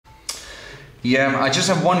Yeah, I just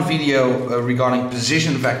have one video regarding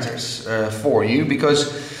position vectors for you,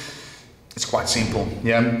 because it's quite simple.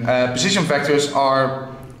 Yeah, position vectors are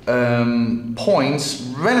points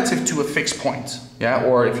relative to a fixed point. Yeah,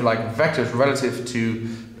 or if you like, vectors relative to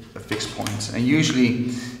a fixed point. And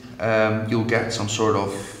usually you'll get some sort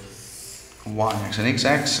of y-axis and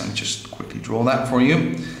x-axis. Let me just quickly draw that for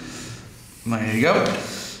you. There you go.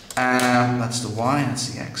 That's the y, that's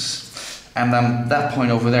the x. And then that point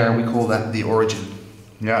over there, we call that the origin.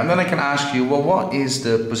 Yeah, and then I can ask you, well, what is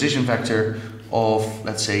the position vector of,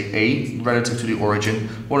 let's say, A relative to the origin?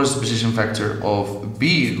 What is the position vector of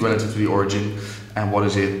B relative to the origin? And what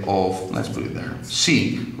is it of, let's put it there,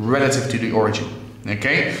 C relative to the origin?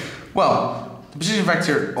 Okay, well, the position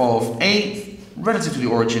vector of A relative to the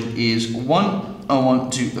origin is 1,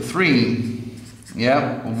 1, 2, 3.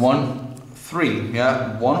 Yeah, 1, 3,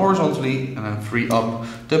 yeah, 1 horizontally and then 3 up.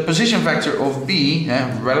 The position vector of B,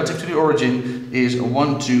 relative to the origin, is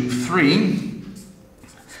 1, 2, 3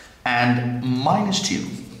 and minus 2.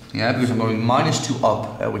 Yeah, because I'm going minus 2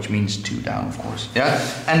 up, which means 2 down, of course. Yeah,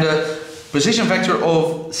 and the position vector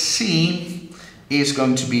of C is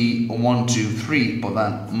going to be 1, 2, 3, but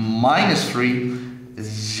then minus 3 is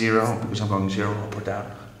 0, because I'm going 0 up or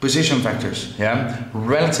down. Position vectors, yeah,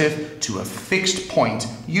 relative to a fixed point,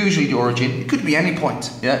 usually the origin. It could be any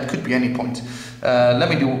point, yeah, it could be any point. Let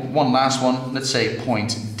me do one last one. Let's say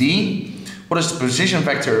point D. What is the position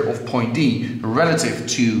vector of point D relative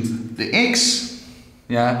to the x?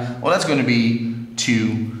 Yeah, well, that's going to be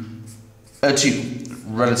 2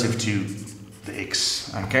 relative to the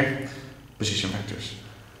x. Okay, position vectors.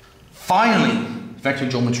 Finally, vector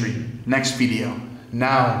geometry. Next video.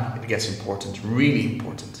 Now it gets important, really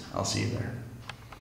important. I'll see you there.